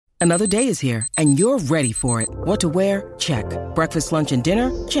Another day is here, and you're ready for it. What to wear? Check. Breakfast, lunch, and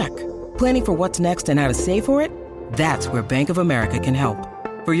dinner? Check. Planning for what's next and how to save for it? That's where Bank of America can help.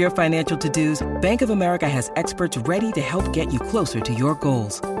 For your financial to-dos, Bank of America has experts ready to help get you closer to your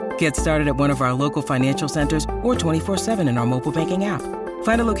goals. Get started at one of our local financial centers or 24/7 in our mobile banking app.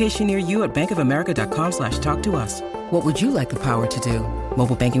 Find a location near you at bankofamerica.com/talktous. What would you like the power to do?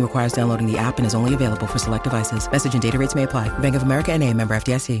 Mobile banking requires downloading the app and is only available for select devices. Message and data rates may apply. Bank of America N.A., member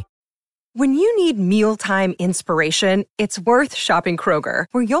FDIC. When you need mealtime inspiration, it's worth shopping Kroger,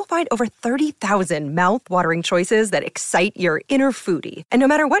 where you'll find over 30,000 mouth-watering choices that excite your inner foodie. And no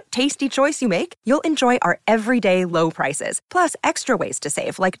matter what tasty choice you make, you'll enjoy our everyday low prices, plus extra ways to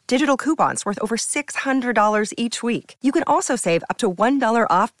save, like digital coupons worth over $600 each week. You can also save up to $1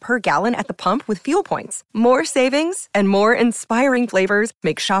 off per gallon at the pump with fuel points. More savings and more inspiring flavors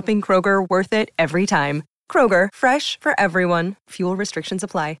make shopping Kroger worth it every time. Kroger, fresh for everyone. Fuel restrictions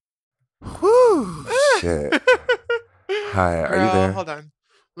apply. Whew, shit. Hi, are you there? Hold on.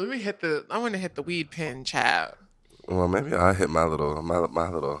 I want to hit the weed pen, child. Well, maybe I'll hit my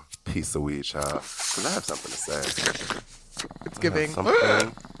little piece of weed, child. Because I have something to say. It's giving.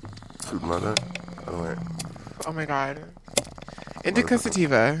 Sweet mother. Oh my God. Indica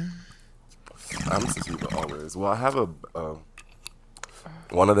sativa. I'm sativa always. Well, I have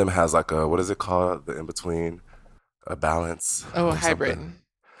one of them has like a, what is it called? The in-between? A balance. Oh, a hybrid. Something.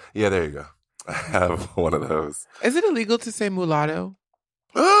 Yeah, there you go. I have one of those. Is it illegal to say mulatto?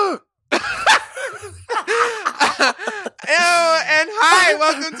 Ew, and hi,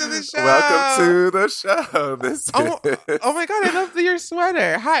 welcome to the show. Welcome to the show. Oh my God, I love your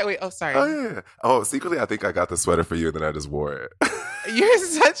sweater. Hi, wait, sorry. Oh, yeah. Oh, secretly, I think I got the sweater for you, and then I just wore it. You're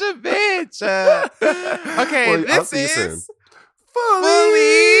such a bitch. Okay, well, this is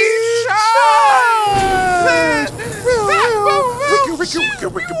Fully Charged.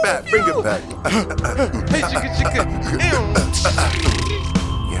 Bring it back. Hey, chicka.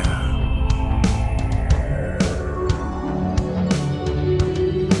 Yeah.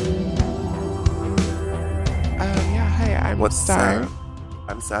 Hi, I'm Star.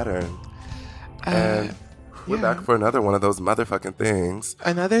 I'm Saturn. And we're back for another one of those motherfucking things.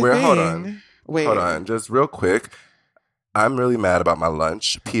 Hold on. Just real quick. I'm really mad about my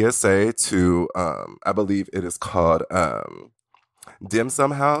lunch. PSA to, I believe it is called Dim Sum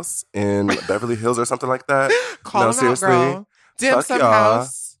House in Beverly Hills or something like that. Call them out, girl. Dim Sum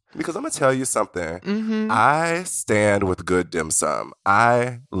House. Because I'm going to tell you something. Mm-hmm. I stand with good dim sum.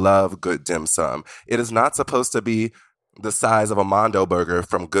 I love good dim sum. It is not supposed to be the size of a Mondo burger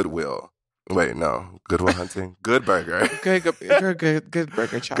from Goodwill. Wait, no. Goodwill Hunting? Good burger. Good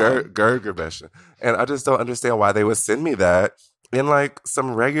burger, child. Gerbesh. And I just don't understand why they would send me that in like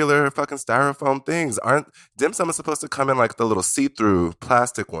some regular fucking styrofoam things. Aren't dim sum is supposed to come in like the little see-through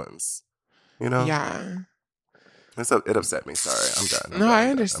plastic ones? You know? Yeah. And so it upset me. Sorry, I'm done. I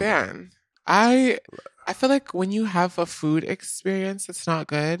understand. I feel like when you have a food experience that's not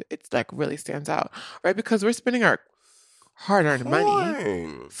good, it's like really stands out, right? Because we're spending our hard-earned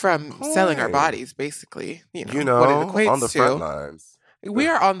money from selling our bodies, basically. You know what it equates on the to. front lines. We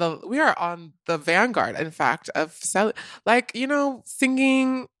are on the vanguard, in fact, of selling. Like,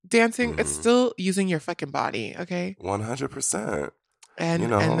 singing, dancing. It's still using your fucking body. Okay, 100%. And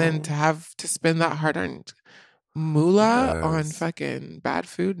then to spend that hard-earned moolah on fucking bad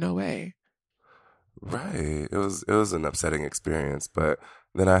food, no way. Right. It was an upsetting experience, but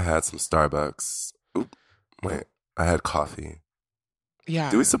then I had some Starbucks. I had coffee.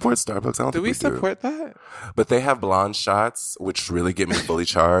 Yeah. Do we support Starbucks? I don't think we support that? But they have blonde shots, which really get me fully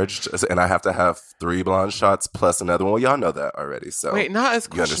charged. And I have to have 3 blonde shots plus another one. Well, y'all know that already. So wait, not as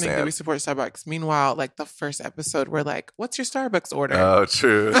questioning that we support Starbucks. Meanwhile, like the first episode, we're like, what's your Starbucks order? Oh,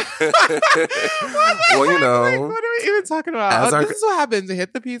 true. Well, what are we even talking about? This is what happens.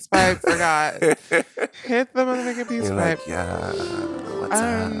 Hit the peace pipe. Forgot. Hit the motherfucking peace pipe. Like, yeah. What's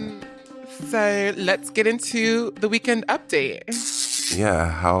up? So let's get into the weekend update.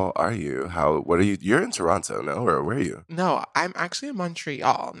 Yeah, how are you? What are you? You're in Toronto, no? Or where are you? No, I'm actually in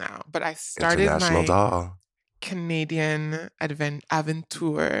Montreal now, but I started International my doll. Canadian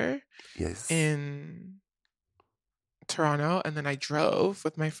aventure in Toronto, and then I drove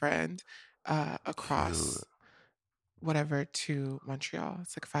with my friend across to Montreal.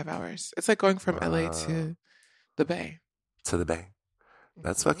 It's like 5 hours. It's like going from LA to the Bay.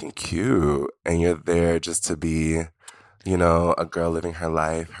 That's fucking cute. And you're there just to be, a girl living her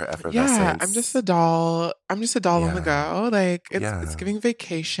life, her effervescence. Yeah, I'm just a doll. On the go. Like, it's giving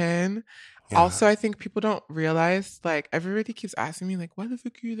vacation. Yeah. Also, I think people don't realize, like, everybody keeps asking me, like, why the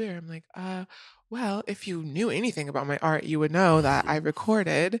fuck are you there? I'm like, Well, if you knew anything about my art, you would know that I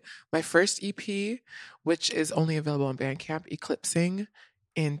recorded my first EP, which is only available on Bandcamp, Eclipsing,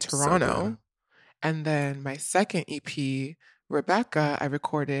 in Toronto. And then my second EP, Rebecca, I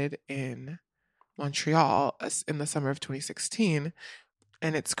recorded in Montreal in the summer of 2016.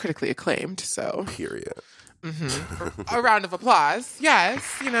 And it's critically acclaimed, so. Period. Mm-hmm. A round of applause. Yes,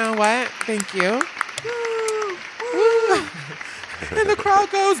 you know what? Thank you. And the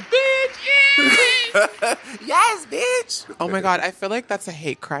crowd goes, bitch, yeah, yes, bitch. Oh my God, I feel like that's a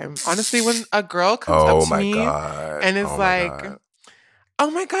hate crime. Honestly, when a girl comes up to me and is like,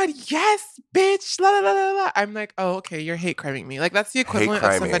 oh my God, yes, bitch, la la la la la, I'm like, oh, okay, you're hate criming me. Like, that's the equivalent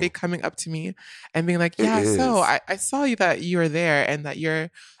of somebody coming up to me and being like, yeah, so I saw you that you were there and that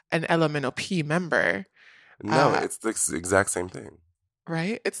you're an Elemental P member. No, it's the exact same thing.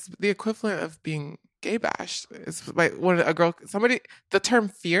 Right? It's the equivalent of being gay bashed. It's like when a girl, the term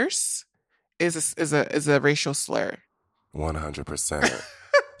fierce is a racial slur. 100%.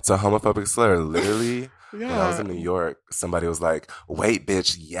 It's a homophobic slur. Literally, when I was in New York, somebody was like, wait,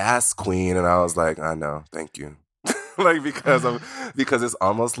 bitch, yes, queen. And I was like, I know, thank you. Like, because it's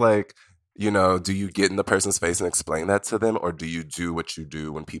almost like, you know, do you get in the person's face and explain that to them? Or do you do what you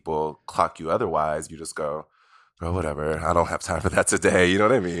do when people clock you otherwise? You just go, girl, whatever. I don't have time for that today. You know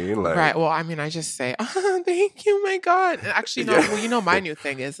what I mean? Like, right. Well, I mean, I just say, oh, thank you, my God. And actually, no, well, you know, my new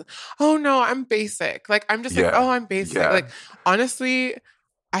thing is, oh, no, I'm basic. Like, I'm just like, oh, I'm basic. Yeah. Like, honestly,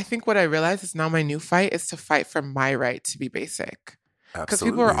 I think what I realize is now my new fight is to fight for my right to be basic. Because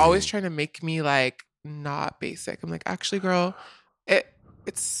people are always trying to make me, like, not basic. I'm like, actually, girl,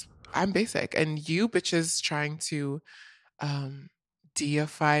 I'm basic. And you bitches trying to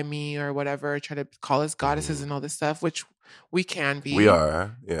deify me or whatever, try to call us goddesses and all this stuff, which we can be. We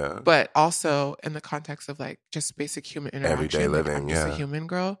are, yeah. But also in the context of like just basic human interaction. Everyday living, I'm just a human,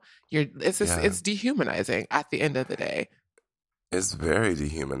 girl. It's dehumanizing at the end of the day. It's very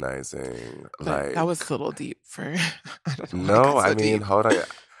dehumanizing. Like, that was a little deep for. I don't know. No, I mean, deep. Hold on.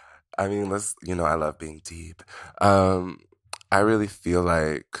 I mean, let's. You know, I love being deep. I really feel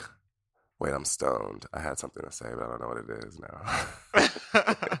like. Wait, I'm stoned. I had something to say, but I don't know what it is now.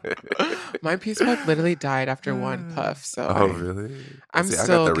 My peace pipe literally died after one puff. So really? I'm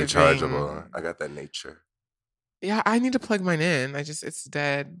still I got the rechargeable. I got that nature. Yeah, I need to plug mine in. It's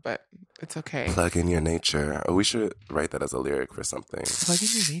dead, but it's okay. Plug in your nature. Oh, we should write that as a lyric for something. Plug in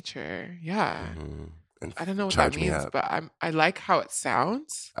your nature. Yeah. Mm-hmm. I don't know what that means, but I like how it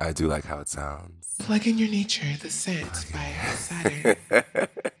sounds. I do like how it sounds. Plug in your nature, the scent by Saturn.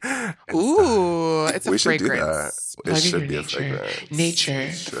 Ooh, it's a fragrance. It should be a fragrance. Nature,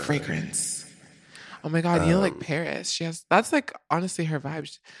 fragrance. Oh my God, you know, like Paris. That's like honestly her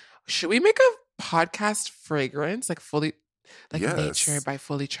vibe. Should we make a podcast fragrance, like fully, like Nature by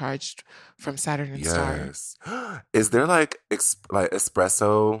Fully Charged from Saturn and Star? Is there like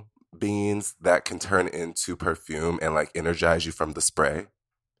espresso beans that can turn into perfume and like energize you from the spray?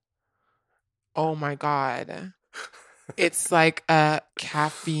 Oh my God. It's like a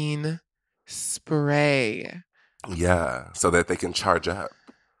caffeine spray. Yeah, so that they can charge up.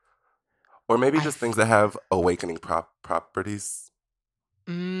 Or maybe just things that have awakening properties.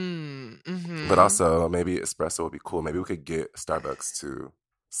 Mm-hmm. But also maybe espresso would be cool. Maybe we could get Starbucks to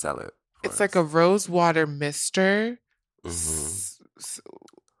sell it. It's like a rose water mister.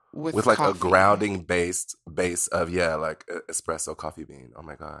 With like coffee. A grounding base of like espresso coffee bean. Oh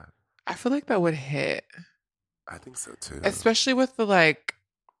my God. I feel like that would hit. I think so too. Especially with the like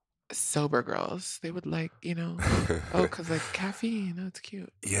sober girls. They would like, you know, because like caffeine, it's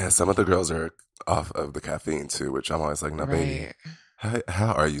cute. Yeah, some of the girls are off of the caffeine too, which I'm always like, no, baby.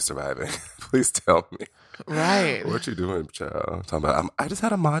 How are you surviving? Please tell me. Right. What you doing, child? Talking about, I just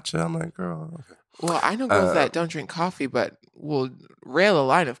had a matcha. I'm like, girl. Okay. Well, I know girls that don't drink coffee, but will rail a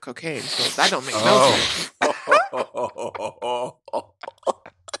line of cocaine. So that don't make no sense.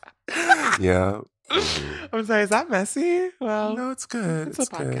 Yeah. I'm sorry, is that messy? Well, no, it's good. It's a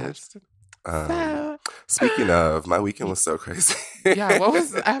podcast. Speaking of, my weekend was so crazy. Yeah,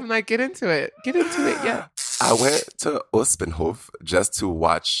 I'm like, get into it. Yeah. I went to Ospenhof just to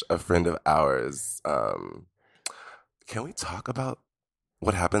watch a friend of ours. Can we talk about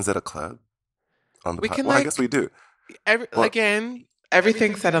what happens at a club on the podcast? Well, I guess we do.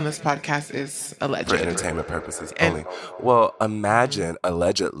 Everything said on this podcast is alleged. For entertainment purposes only. Well, imagine,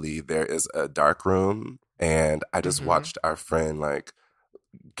 allegedly, there is a dark room, and I just watched our friend, like,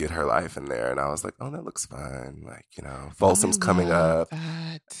 get her life in there, and I was like, oh, that looks fun. Like, you know, Folsom's coming up.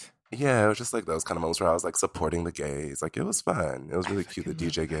 That. Yeah, it was just like those kind of moments where I was like supporting the gays. Like, it was fun. It was really cute. The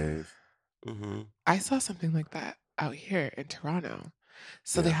DJ gave. I saw something like that out here in Toronto.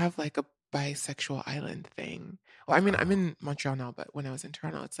 So they have like bisexual island thing. Well, I mean, I'm in Montreal now, but when I was in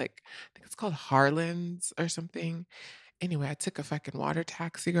Toronto, it's like, I think it's called Harlan's or something. Anyway, I took a fucking water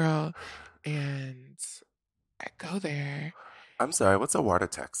taxi, girl, and I go there. I'm sorry, what's a water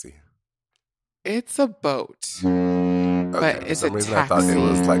taxi? It's a boat, but it's a taxi. For some reason, I thought it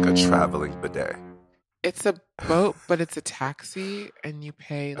was like a traveling bidet. It's a boat, but it's a taxi, and you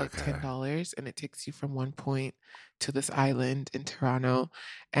pay like $10, and it takes you from one point to this island in Toronto,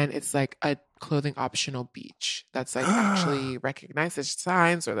 and it's like a clothing optional beach that's like actually recognized as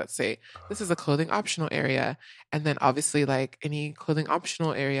signs or that say this is a clothing optional area, and then obviously like any clothing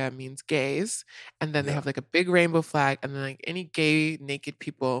optional area means gays, and then they have like a big rainbow flag, and then like any gay naked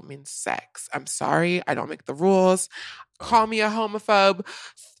people means sex. I'm sorry, I don't make the rules. Call me a homophobe.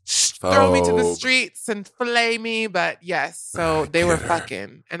 Throw me to the streets and fillet me, but yes, so they were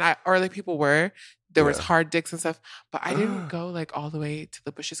fucking, and people were. There was hard dicks and stuff, but I didn't go like all the way to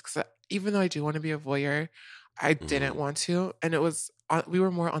the bushes because even though I do want to be a voyeur, I didn't want to, and it was we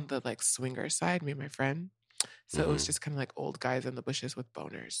were more on the like swinger side, me and my friend, so it was just kind of like old guys in the bushes with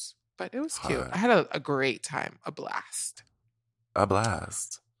boners, but it was cute. I had a great time, a blast. A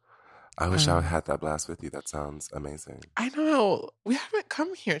blast. I wish I had that blast with you. That sounds amazing. I know. We haven't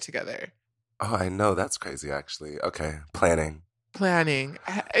come here together. Oh, I know. That's crazy, actually. Okay. Planning.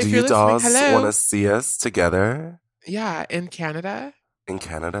 If Do you dolls want to see us together? Yeah. In Canada? In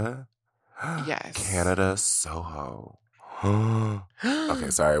Canada? Yes. Canada, Soho. Okay,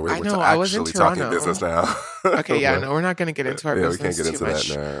 sorry. We're actually talking business now. Okay, yeah. No, we're not going to get into our business we can't get into much.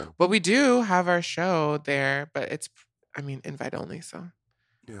 That now. But we do have our show there, but it's, invite only, so.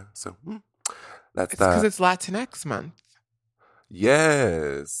 Yeah, so that's that. Because it's Latinx month.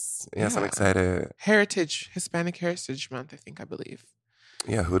 Yes, I'm excited. Hispanic Heritage Month, I believe.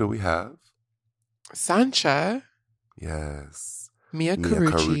 Yeah, who do we have? Sancha. Yes. Mia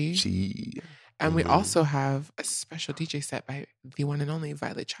Carucci. And we also have a special DJ set by the one and only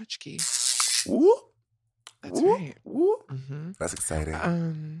Violet Chachki. Ooh. That's right. Ooh. Mm-hmm. That's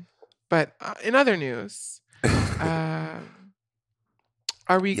exciting. But in other news,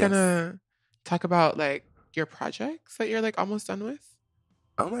 are we gonna talk about like your projects that you're like almost done with?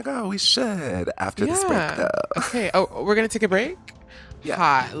 Oh my God, we should after this break though. Okay. Oh, we're gonna take a break? Yeah.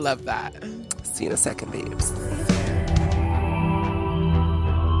 Hot. Love that. See you in a second, babes.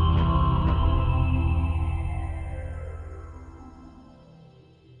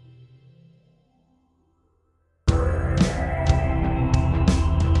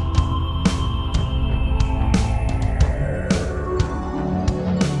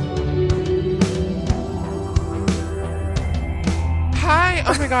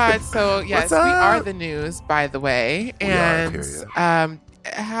 Oh my God. So yes, we are the news, by the way. And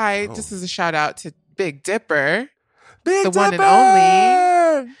hi, this is a shout out to Big Dipper. The one and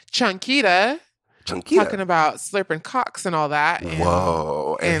only Chunkita. Talking about slurping cocks and all that. And,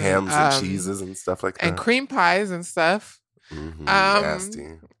 whoa. And hams and cheeses and stuff like that. And cream pies and stuff. Mm-hmm, nasty.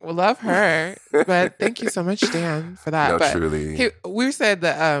 We love her. But thank you so much, Dan, for that. No, truly. We said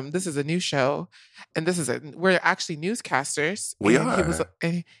that this is a new show. And we're actually newscasters. We are.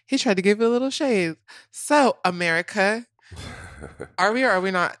 He tried to give it a little shade. So, America, are we or are we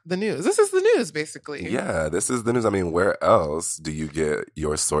not the news? This is the news, basically. Yeah, this is the news. I mean, where else do you get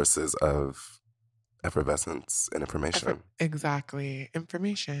your sources of effervescence and information? Exactly.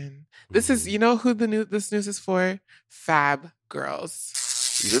 Information. This is, you know who this news is for? Fab girls.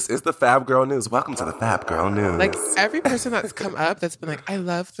 This is the Fab Girl News. Welcome to the Fab Girl News. Like, every person that's come up that's been like, I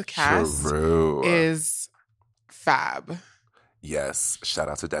love the cast, is Fab. Yes. Shout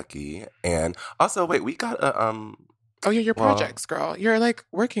out to Ducky. And also, wait, we got a... Oh, yeah, your projects, girl. You're, like,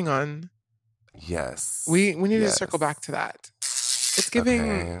 working on... Yes. We need to circle back to that. It's giving...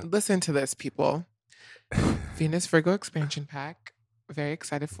 Okay. Listen to this, people. Venus Virgo expansion pack. Very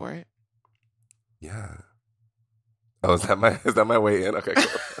excited for it. Yeah. Oh, is that my way in? Okay,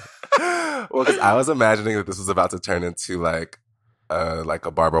 cool. Well, because I was imagining that this was about to turn into like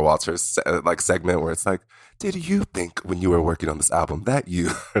a Barbara Walters segment where it's like, did you think when you were working on this album that you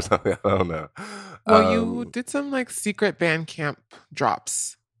or something? I don't know. Well, you did some like secret Bandcamp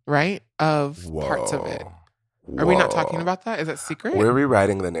drops, right? Of parts of it. Are we not talking about that? Is that secret? We're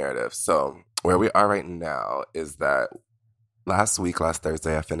rewriting the narrative. So where we are right now is that last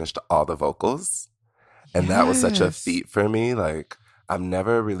Thursday, I finished all the vocals. And that was such a feat for me. Like, I've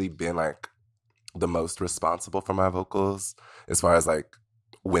never really been, like, the most responsible for my vocals as far as, like,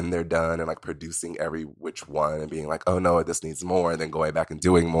 when they're done and, like, producing every which one and being like, oh, no, this needs more, and then going back and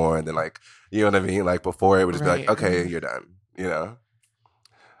doing more. And then, like, you know what I mean? Like, before it would just be like, okay, you're done, you know?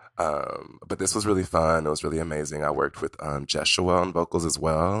 But this was really fun. It was really amazing. I worked with Jeshua on vocals as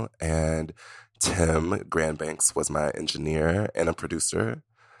well. And Tim Grandbanks was my engineer and a producer.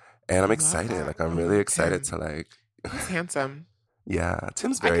 And I'm excited. Like, I'm really excited to, like... He's handsome. Yeah,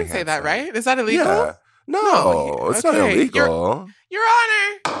 Tim's very handsome. I can say that, right? Is that illegal? Yeah. No, it's not illegal. Your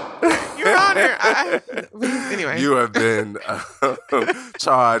Honor. Your Honor. Anyway. You have been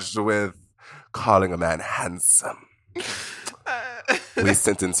charged with calling a man handsome. We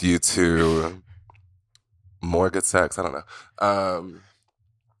sentence you to more good sex. I don't know.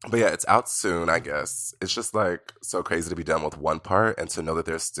 But yeah, it's out soon, I guess. It's just like so crazy to be done with one part and to know that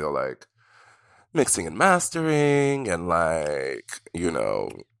there's still like mixing and mastering and like, you know,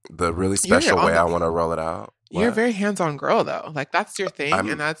 the really special way I want to roll it out. You're a very hands-on girl though. Like that's your thing.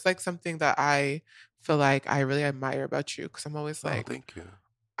 And that's like something that I feel like I really admire about you. Cause I'm always like, thank you.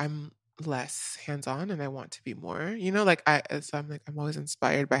 I'm less hands-on and I want to be more, you know, like I'm always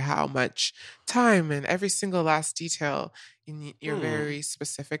inspired by how much time and every single last detail and you're very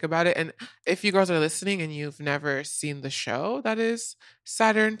specific about it. And if you girls are listening and you've never seen the show that is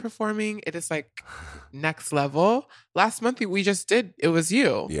Saturn performing, it is like next level. Last month we just did, it was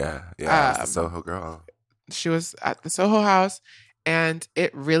you. Yeah. The Soho girl. She was at the Soho House and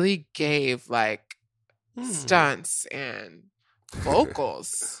it really gave like stunts and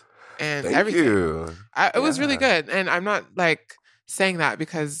vocals. And Thank everything. You. It was really good. And I'm not like saying that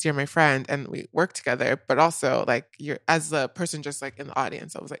because you're my friend and we work together, but also like you're as the person just like in the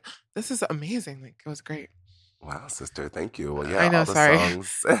audience. I was like, this is amazing. Like it was great. Wow, sister. Thank you. Well, yeah, I know, all the sorry.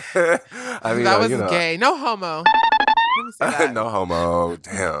 songs. I mean, that was gay. No homo. Let me say that. No homo.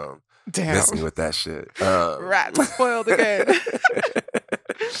 Damn. Miss me with that shit. Rat spoiled again.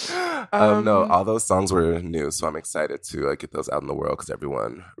 No, all those songs were new, so I'm excited to get those out in the world because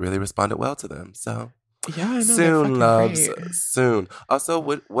everyone really responded well to them. So yeah, I know, soon, loves, soon. Also,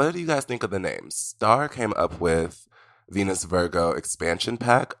 what do you guys think of the name? Star came up with Venus Virgo expansion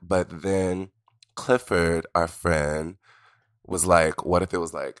pack, but then Clifford, our friend, was like, what if it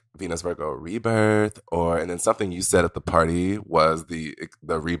was like Venus Virgo rebirth? And then something you said at the party was the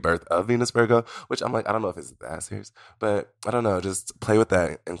rebirth of Venus Virgo, which I'm like, I don't know if it's that serious, but I don't know. Just play with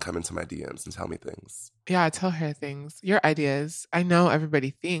that and come into my DMs and tell me things. Yeah, tell her things. Your ideas. I know everybody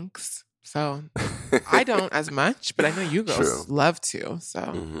thinks, so I don't as much, but I know you girls love to.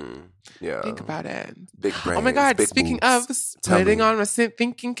 So yeah, think about it. Big brains, oh my God! big Speaking boobs. of putting on my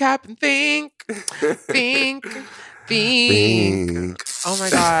thinking cap and think. Oh my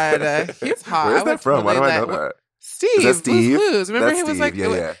God, he's hot. Where's that from? Why do I know that? Steve. Steve? Blues. Remember That's he was Steve. like,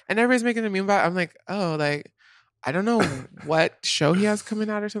 yeah. And everybody's making a meme about it. I'm like, oh, like I don't know what show he has coming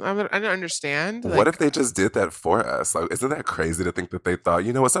out or something. I don't understand. What if they just did that for us? Like, isn't that crazy to think that they thought,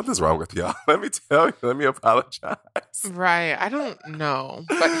 you know what, something's wrong with y'all? Let me tell you. Let me apologize. Right. I don't know,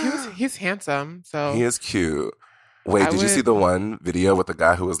 but he's handsome. So he is cute. Wait, did you see the one video with the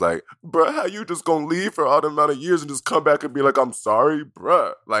guy who was like, bruh, how you just gonna leave for all the amount of years and just come back and be like, I'm sorry,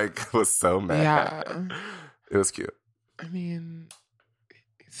 bruh? Like, was so mad. Yeah. It was cute. I mean,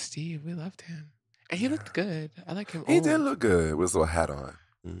 Steve, we loved him. And he looked good. I like him. He did look good with his little hat on.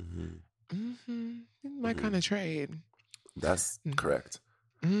 My kind of trade. That's correct.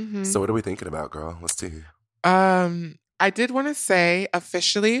 So what are we thinking about, girl? Let's see. I did want to say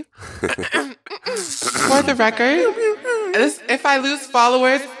officially, for the record, if I lose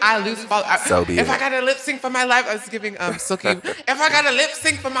followers, I lose followers. So be if it. I got to lip sync for my life, I was giving Silky. If I got to lip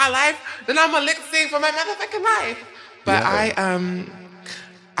sync for my life, then I'm a lip sync for my motherfucking life. But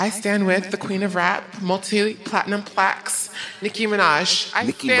I stand with the queen of rap, multi-platinum plaques, Nicki Minaj.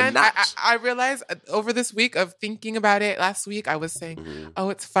 I realized over this week of thinking about it, last week I was saying, oh,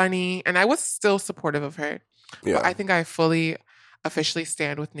 it's funny. And I was still supportive of her. Yeah. But I think I fully, officially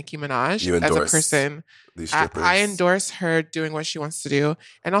stand with Nicki Minaj as a person. These strippers. I endorse her doing what she wants to do.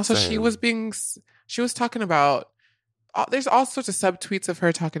 And also she was talking about, there's all sorts of subtweets of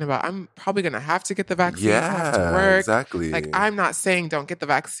her talking about, I'm probably going to have to get the vaccine. I have to work. Exactly. Like, I'm not saying don't get the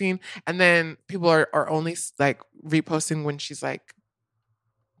vaccine. And then people are only like reposting when she's like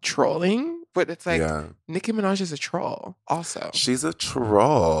trolling. But it's like, Nicki Minaj is a troll also. She's a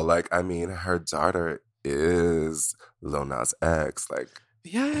troll. Like, I mean, her daughter is Lil Nas X. Like,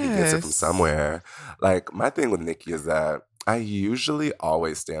 he gets it from somewhere. Like, my thing with Nicki is that I usually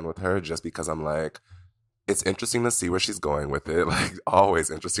always stand with her just because I'm like, it's interesting to see where she's going with it. Like, always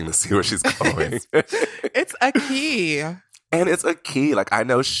interesting to see where she's going. It's a key. And it's a key. Like, I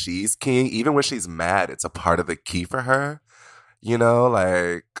know she's king. Even when she's mad, it's a part of the key for her. You know,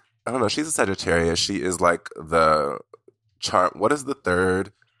 like, I don't know. She's a Sagittarius. She is like the charm. What is the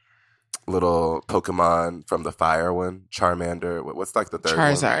third little Pokemon from the fire one, Charmander. What's like the third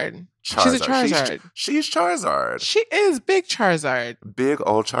Charizard. one? Charizard. She's a Charizard. She's Charizard. She is big Charizard. Big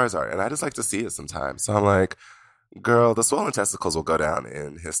old Charizard. And I just like to see it sometimes. So I'm like, girl, the swollen testicles will go down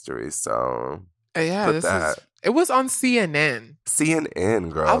in history. So yeah, it was on CNN.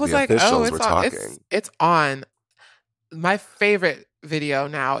 CNN, girl. I was the like, officials were talking. It's on. My favorite video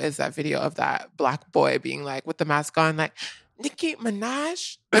now is that video of that black boy being like, with the mask on, like, Nicki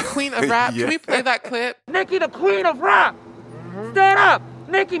Minaj, the queen of rap. Yeah. Can we play that clip? Nicki, the queen of rap. Stood up.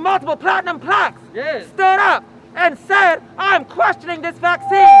 Nicki, multiple platinum plaques. Yeah. Stood up and said, I'm questioning this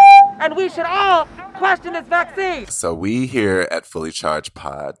vaccine. And we should all question this vaccine. So we here at Fully Charged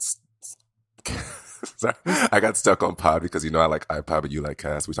Pods. Sorry, I got stuck on pod because I like iPod, but you like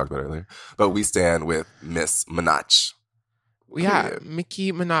Cass. We talked about it earlier. But we stand with Miss Minaj. Yeah,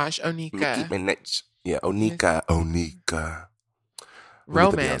 Nicki Minaj, Onika. Nicki Minaj. Yeah, Onika.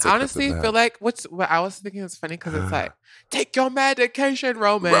 Roman. Honestly, feel like what I was thinking was funny because it's like, take your medication,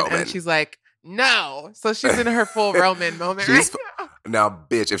 Roman. And she's like, no. So she's in her full Roman moment right now. Now,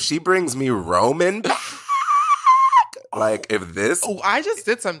 bitch, if she brings me Roman back, like if this. Oh, I just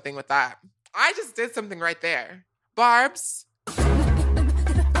did something with that. I just did something right there. Barbs.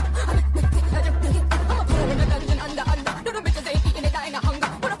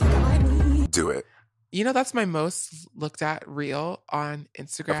 Do it. You know, that's my most looked at reel on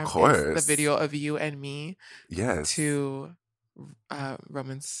Instagram. Of course. The video of you and me. Yes. To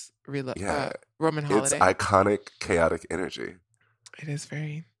Roman Holiday. It's iconic, chaotic energy. It is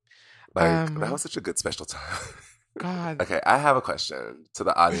very. Like, that was such a good special time. God. Okay, I have a question to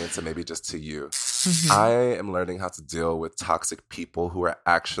the audience and maybe just to you. Mm-hmm. I am learning how to deal with toxic people who are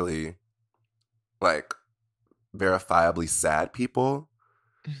actually, like, verifiably sad people.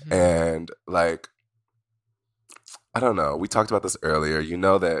 Mm-hmm. And, like, I don't know. We talked about this earlier. You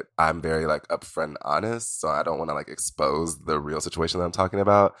know that I'm very, like, upfront and honest, so I don't want to, like, expose the real situation that I'm talking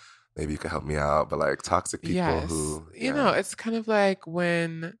about. Maybe you could help me out. But, like, toxic people who... You know, it's kind of like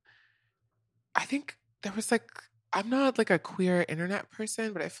when... I think there was, like... I'm not, like, a queer internet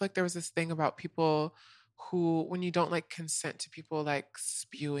person, but I feel like there was this thing about people who, when you don't, like, consent to people, like,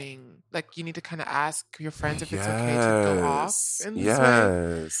 spewing, like, you need to kind of ask your friends if it's okay to go off in this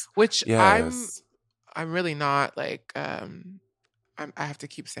way. Which I'm really not, like, I have to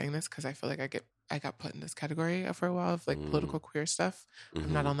keep saying this because I feel like I got put in this category for a while of, like, political queer stuff. Mm-hmm.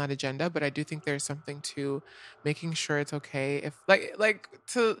 I'm not on that agenda, but I do think there's something to making sure it's okay if, like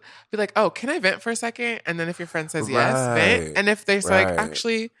to be like, oh, can I vent for a second? And then if your friend says yes, vent. And if they're like,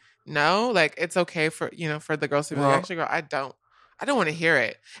 actually, no, like, it's okay for, for the girls to be like, actually, girl, I don't want to hear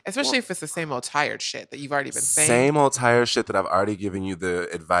it. Especially if it's the same old tired shit that you've already been saying. Same old tired shit that I've already given you the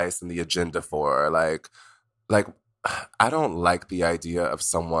advice and the agenda for. Like, I don't like the idea of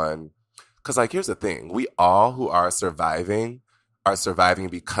someone... Because, like, here's the thing. We all who are surviving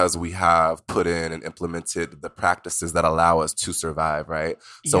because we have put in and implemented the practices that allow us to survive, right?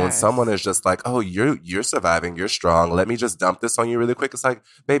 So when someone is just like, oh, you're surviving, you're strong, let me just dump this on you really quick. It's like,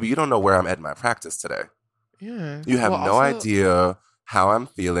 baby, you don't know where I'm at in my practice today. Yeah. You have no idea how I'm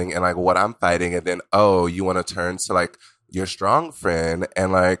feeling and, like, what I'm fighting. And then, oh, you want to turn to, like, your strong friend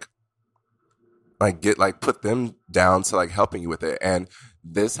and, like get, like, put them down to, like, helping you with it. And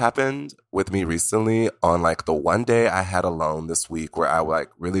this happened with me recently on, like, the one day I had alone this week where I, like,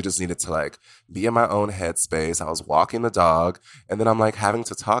 really just needed to, like, be in my own headspace. I was walking the dog, and then I'm, like, having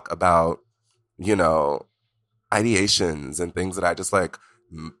to talk about, ideations and things that I just, like,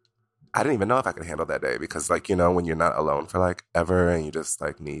 I didn't even know if I could handle that day because, like, when you're not alone for, like, ever and you just,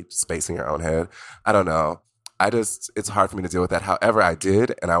 like, need space in your own head. I don't know. It's hard for me to deal with that. However, I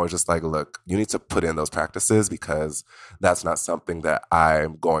did. And I was just like, look, you need to put in those practices because that's not something that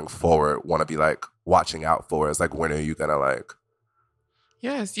I'm going forward want to be, like, watching out for. It's like, when are you going to, like...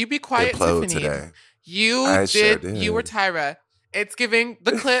 Yes, you be quiet, Tiffany. Today? You did. You were Tyra. It's giving...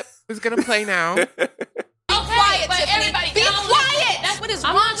 The clip is going to play now. Be quiet, Tiffany. Be quiet. That's what is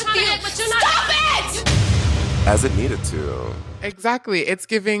wrong with you. Stop it! As it needed to. Exactly. It's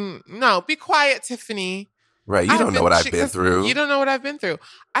giving... No, be quiet, Tiffany. Right, you don't know what I've been through. You don't know what I've been through.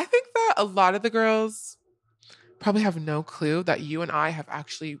 I think that a lot of the girls probably have no clue that you and I have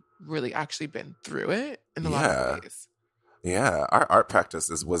really been through it in a lot of ways. Yeah, our art practice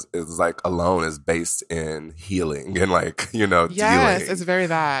is like alone is based in healing and, like, dealing. Yes, it's very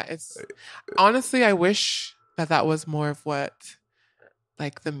that. It's honestly, I wish that was more of what,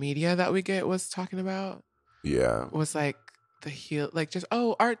 like, the media that we get was talking about. Yeah, was like just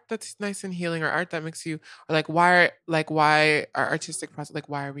art that's nice and healing, or art that makes you, or why our artistic process,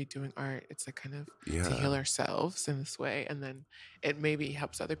 why are we doing art? It's kind of to heal ourselves in this way, and then it maybe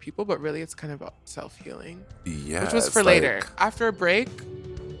helps other people, but really it's kind of about self-healing. Yeah, which was for later. After a break,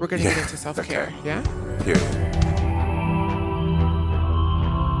 we're gonna get into self-care. Okay. Yeah. Period.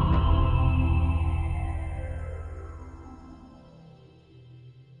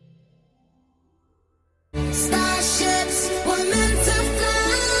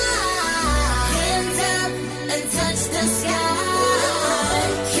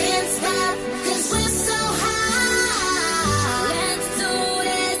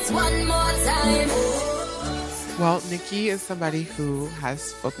 Well, Nikki is somebody who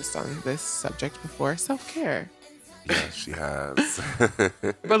has focused on this subject before, self-care. Yeah, she has.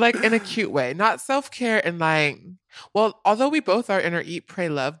 But in a cute way, not self-care in although we both are in our eat, pray,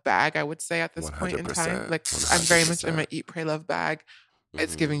 love bag, I would say at this point in time. 100%. I'm very much in my eat, pray, love bag. Mm-hmm.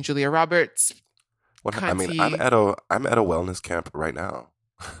 It's giving Julia Roberts. I mean, I'm at a wellness camp right now.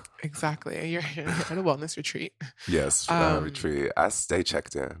 Exactly. You're at a wellness retreat. Yes, retreat. I stay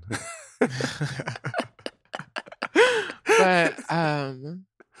checked in. But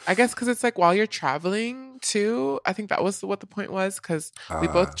I guess because it's while you're traveling too, I think that was what the point was, because we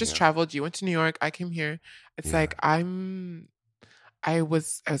both just traveled. You went to New York, I came here. It's I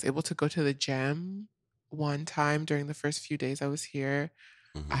was able to go to the gym one time during the first few days I was here.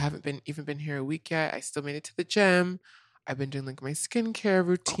 Mm-hmm. I haven't been here a week yet. I still made it to the gym. I've been doing my skincare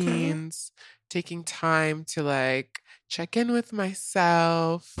routines, taking time to check in with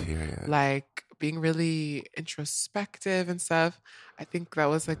myself. Period. Being really introspective and stuff. I think that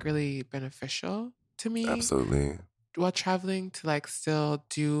was really beneficial to me. Absolutely. While traveling, to still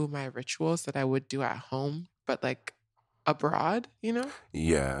do my rituals that I would do at home, but abroad,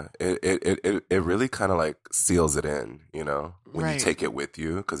 Yeah, it really kind of seals it in, when you take it with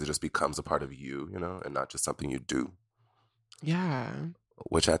you, because it just becomes a part of you, and not just something you do. Yeah.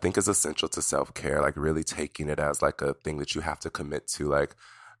 Which I think is essential to self-care, really taking it as a thing that you have to commit to.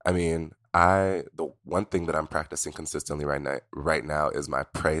 The one thing that I'm practicing consistently right now is my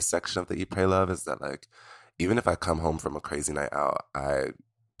pray section of the Eat, Pray, Love, is that even if I come home from a crazy night out, I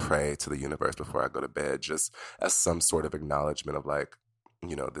pray to the universe before I go to bed, just as some sort of acknowledgement of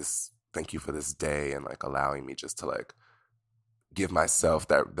this, thank you for this day, and allowing me just to give myself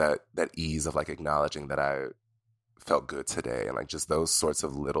that ease of acknowledging that I felt good today, and just those sorts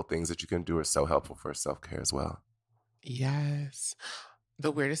of little things that you can do are so helpful for self-care as well. Yes. The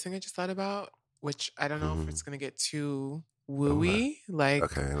weirdest thing I just thought about, which I don't know if it's going to get too woo-y,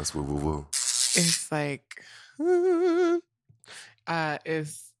 okay, let's woo. It's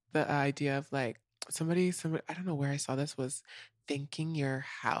is the idea of somebody, I don't know where I saw this, was thanking your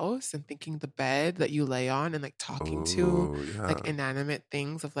house and thanking the bed that you lay on, and talking to inanimate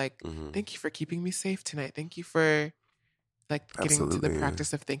things of thank you for keeping me safe tonight. Thank you for getting to the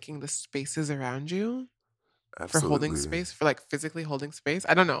practice of thanking the spaces around you. Absolutely. For holding space, for physically holding space.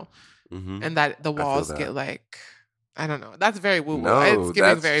 I don't know. Mm-hmm. And that the walls get I don't know. That's very woo-woo. No, it's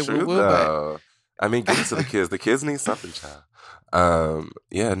giving very woo-woo, but I mean, give it to the kids. The kids need something, child.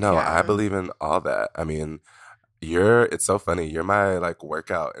 I believe in all that. I mean, it's so funny. You're my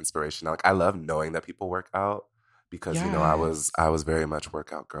workout inspiration. I love knowing that people work out, because I was very much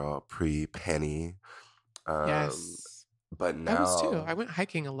workout girl pre-Penny. Yes. But now I was too. I went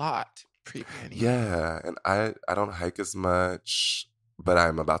hiking a lot pre-Penny. Yeah, and I don't hike as much, but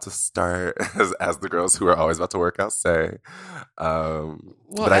I'm about to start, as the girls who are always about to work out say. But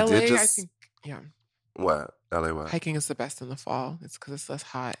LA, I did just. I think, yeah. What? LA what? Hiking is the best in the fall. It's because it's less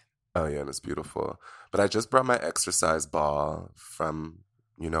hot. Oh, yeah, and it's beautiful. But I just brought my exercise ball from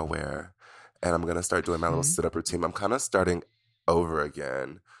where, and I'm going to start doing my little sit-up routine. I'm kind of starting over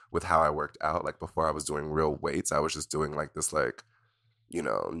again with how I worked out. Before I was doing real weights, I was just doing this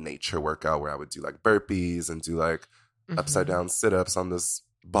nature workout where I would do burpees and do upside down sit-ups on this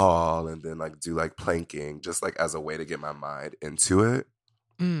ball, and then do planking, just as a way to get my mind into it.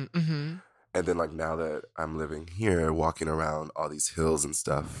 Mm-hmm. And then now that I'm living here, walking around all these hills and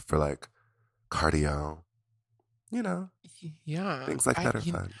stuff for cardio, yeah, things like that are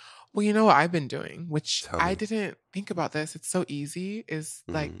fun. Well, you know what I've been doing, which I didn't think about this. It's so easy, is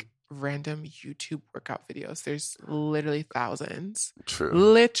random YouTube workout videos. There's literally thousands. True.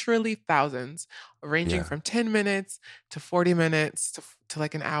 Literally thousands, ranging from 10 minutes to 40 minutes to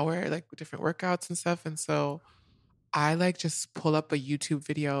an hour, different workouts and stuff. And so I just pull up a YouTube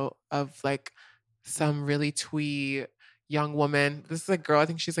video of some really twee young woman. This is a girl, I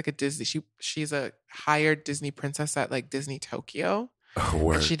think she's a Disney, she's a hired Disney princess at Disney Tokyo.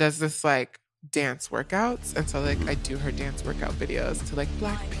 Oh, and she does this dance workouts. And so, like, I do her dance workout videos to, like,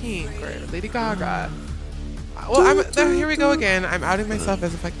 Blackpink or Lady Gaga. Well, here we go again. I'm outing myself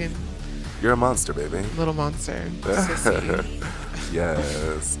as a fucking... You're a monster, baby. Little monster.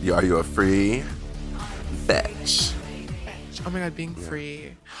 Yes. Are you a free bitch? Oh my God, being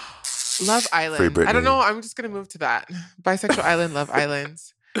free. Love Island. I don't know. I'm just going to move to that. Bisexual Island, Love Island.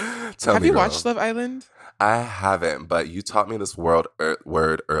 Have you watched Love Island? I haven't, but you taught me this word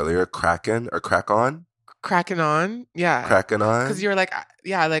earlier, Kraken or crack on? Cracking on? Yeah. Cracking on? Because you're like,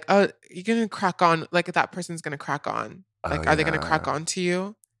 yeah, like, oh, you're going to crack on. Like, that person's going to crack on. Like, are they going to crack on to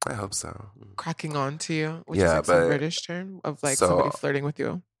you? I hope so. Cracking on to you, which is like some British term of like somebody flirting with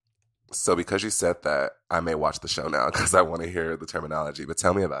you. So because you said that, I may watch the show now because I want to hear the terminology. But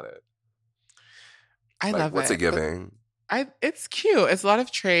tell me about it. I love it. What's it giving? It's cute. It's a lot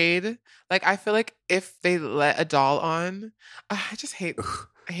of trade. Like, I feel like if they let a doll on, I just hate.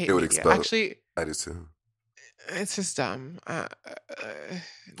 I hate it would explode. Actually, I do too. It's just dumb.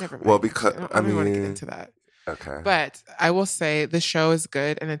 Never mind. Well, because I don't want to get into that. Okay. But I will say the show is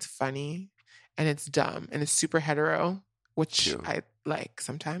good and it's funny and it's dumb and it's super hetero, which Cute. I like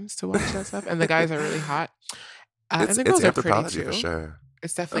sometimes to watch that stuff. And the guys are really hot. And the girls are pretty too. For sure.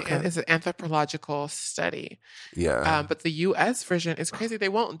 It's definitely it's an anthropological study. Yeah. But the US version is crazy. They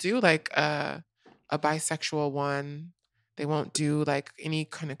won't do like a bisexual one. They won't do like any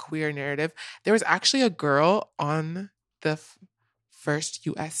kind of queer narrative. There was actually a girl on the first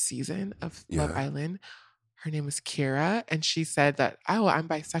US season of Love Island. Her name was Kira, and she said that, oh, I'm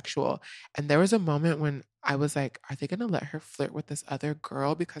bisexual. And there was a moment when I was like, are they going to let her flirt with this other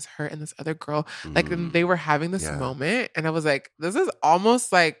girl? Because her and this other girl, like, they were having this moment. And I was like, this is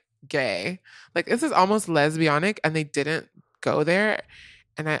almost like gay. Like, this is almost lesbianic. And they didn't go there.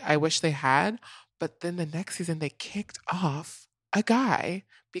 And I wish they had. But then the next season, they kicked off a guy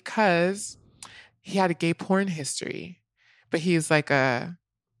because he had a gay porn history. But he's like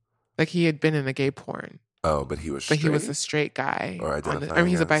he had been in a gay porn. Oh, but he was straight? But he was a straight guy. Or identifying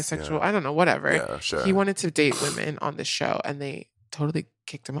he's a bisexual. Yeah. I don't know, whatever. Yeah, sure. He wanted to date women on the show, and they totally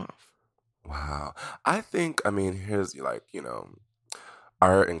kicked him off. Wow. I think, here's like,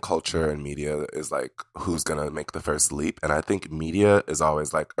 art and culture and media is like who's going to make the first leap. And I think media is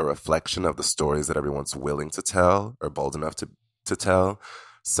always like a reflection of the stories that everyone's willing to tell or bold enough to tell.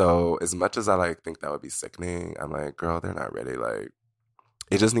 So as much as I think that would be sickening, I'm like, girl, they're not ready. Like,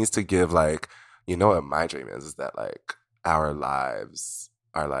 it just needs to give like, you know what my dream is that like our lives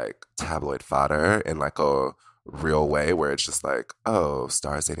are like tabloid fodder in like a real way where it's just like, oh,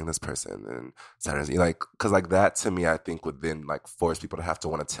 Star's dating this person and Saturn's like, because like that to me I think would then like force people to have to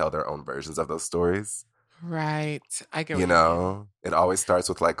want to tell their own versions of those stories. Right. I get you know, it always starts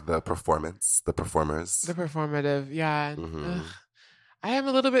with like the performance, the performers. The performative, yeah. Mm-hmm. I am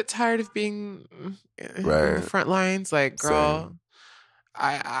a little bit tired of being in the front lines. Like, girl,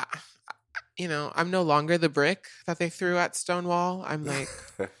 I I'm no longer the brick that they threw at Stonewall. I'm like,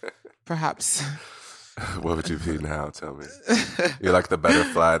 perhaps. What would you be now? Tell me. You're like the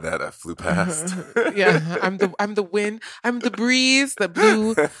butterfly that flew past. Yeah, I'm the wind. I'm the breeze that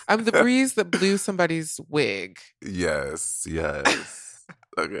blew. I'm the breeze that blew somebody's wig. Yes.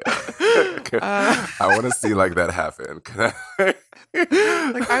 Okay. I want to see like that happen. Like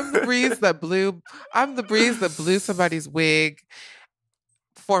I'm the breeze that blew. I'm the breeze that blew somebody's wig.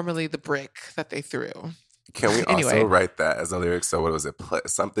 Formerly the brick that they threw. Can we also write that as a lyric? So what was it?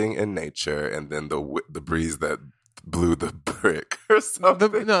 Something in nature, and then the breeze that blew the brick, or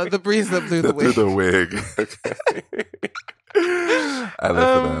something. The breeze that blew the wig. Blew the wig. Okay. I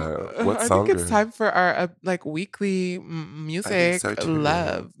live for that. What song? I think it's time for our weekly music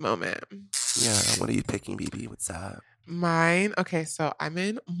love moment. Yeah. What are you picking, BB? What's up? Mine. Okay, so I'm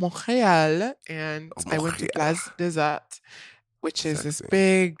in Montreal, and I went to Place des Arts, which is this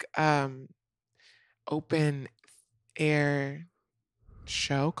big open air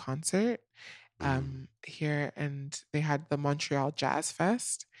show concert here, and they had the Montreal Jazz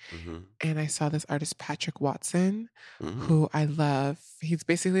Fest, and I saw this artist Patrick Watson, who I love. He's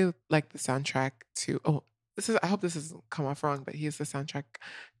basically like the soundtrack to I hope this doesn't come off wrong, but he's the soundtrack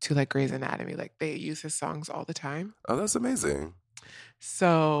to like Grey's Anatomy. Like they use his songs all the time. Oh, that's amazing.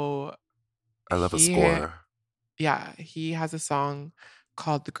 So I love a score. Yeah, he has a song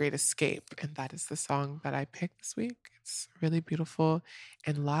called The Great Escape, and that is the song that I picked this week. It's really beautiful.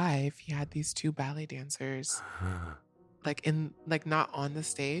 And live, he had these two ballet dancers not on the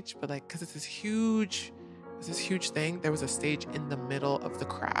stage, but like, because it's this huge thing. There was a stage in the middle of the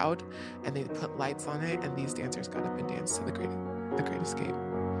crowd, and they put lights on it, and these dancers got up and danced to The Great Escape.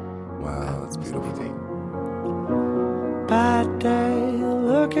 Wow, that's beautiful. Amazing. Bad day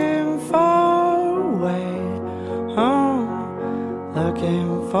looking for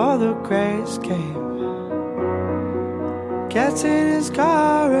a great escape. Gets in his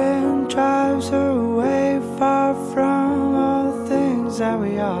car and drives away, far from all the things that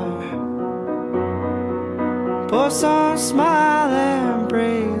we are. Puts on a smile and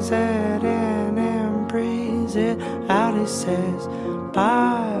breathes it in and breathes it out. He says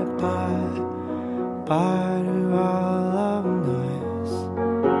bye bye, bye to all of noise.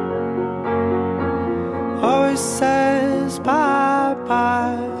 Always says bye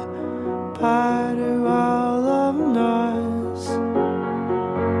bye, bye to all of noise.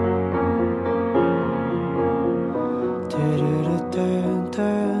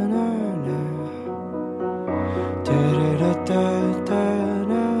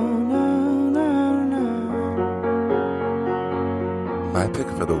 My pick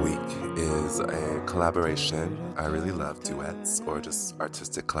for the week is a collaboration. I really love duets or just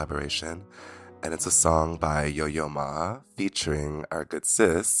artistic collaboration. And it's a song by Yo-Yo Ma featuring our good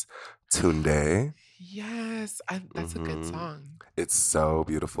sis, Tunde. Yes, that's a good song. It's so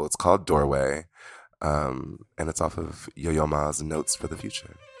beautiful. It's called Doorway. And it's off of Yo-Yo Ma's Notes for the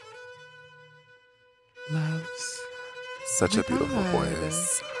Future. Loves. Such a beautiful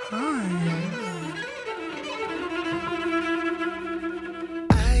voice.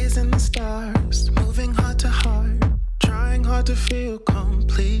 Eyes in the stars, moving heart to heart, trying hard to feel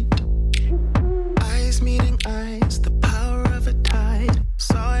complete. Eyes meeting eyes, the power of a tide.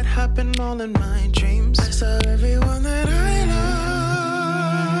 Saw it happen all in my dreams. I saw everyone that I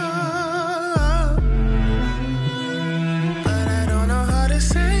love, but I don't know how to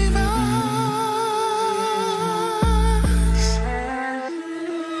save us.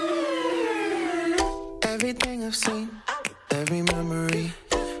 Everything I've seen, every memory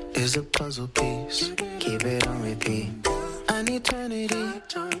is a puzzle piece. Keep it on repeat. An eternity,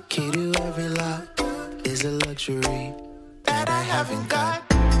 key to every lock is a luxury that I haven't got.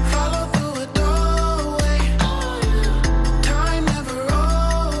 Follow through a doorway. Time never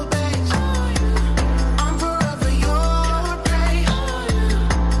obeys. I'm forever your prey.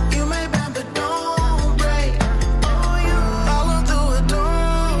 You may bend but don't break. Follow through a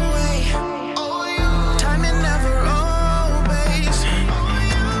doorway. Time it never obeys.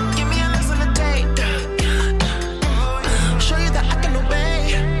 Give me a lesson to take. Show you that I can obey.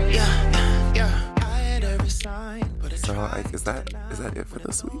 I had every sign. So, is that it for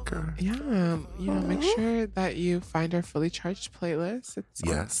this week? Or? Yeah, make sure that you find our Fully Charged playlist. It's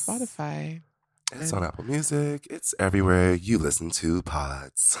on Spotify. It's on Apple Music. It's everywhere you listen to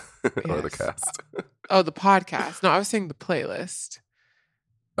pods or the cast. Oh, the podcast. No, I was saying the playlist.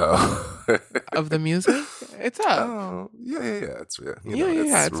 Oh, of the music. It's up. Oh, yeah. It's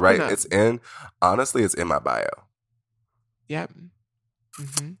it's right. It's in. Honestly, it's in my bio. Yep.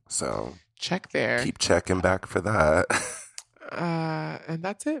 Mm-hmm. So check there. Keep checking back for that. And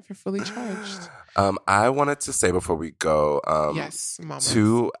that's it for Fully Charged. I wanted to say before we go, yes, Mama.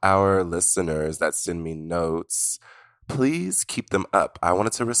 To our listeners that send me notes, please keep them up. I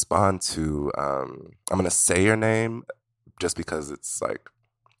wanted to respond to, I'm going to say your name just because it's like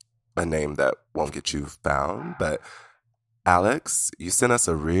a name that won't get you found. But Alex, you sent us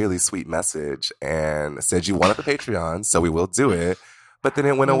a really sweet message and said you wanted the Patreon, so we will do it. But then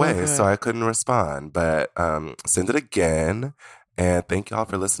it went away, so I couldn't respond. But send it again. And thank y'all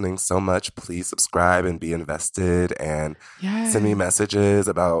for listening so much. Please subscribe and be invested. And send me messages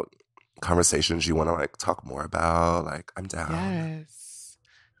about conversations you want to talk more about. I'm down. Yes.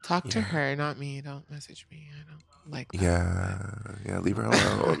 Talk to her, not me. Don't message me. I don't like that. Yeah, leave her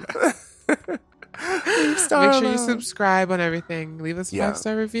alone. Make sure you subscribe on everything. Leave us a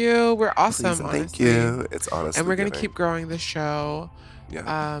 5-star review. We're awesome. Please, thank you. It's honestly and we're gonna keep growing the show.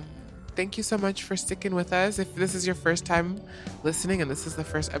 Yeah. Thank you so much for sticking with us. If this is your first time listening and this is the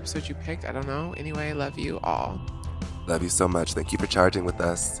first episode you picked, I don't know. Anyway, love you all. Love you so much. Thank you for charging with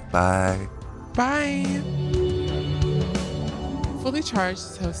us. Bye. Bye. Fully Charged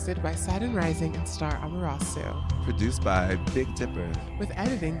is hosted by Saturn Rising and Star Amarasu. Produced by Big Dipper. With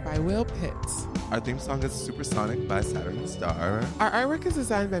editing by Will Pitts. Our theme song is Supersonic by Saturn Star. Our artwork is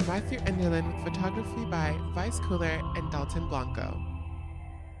designed by Matthew Enderlin with photography by Vice Cooler and Dalton Blanco.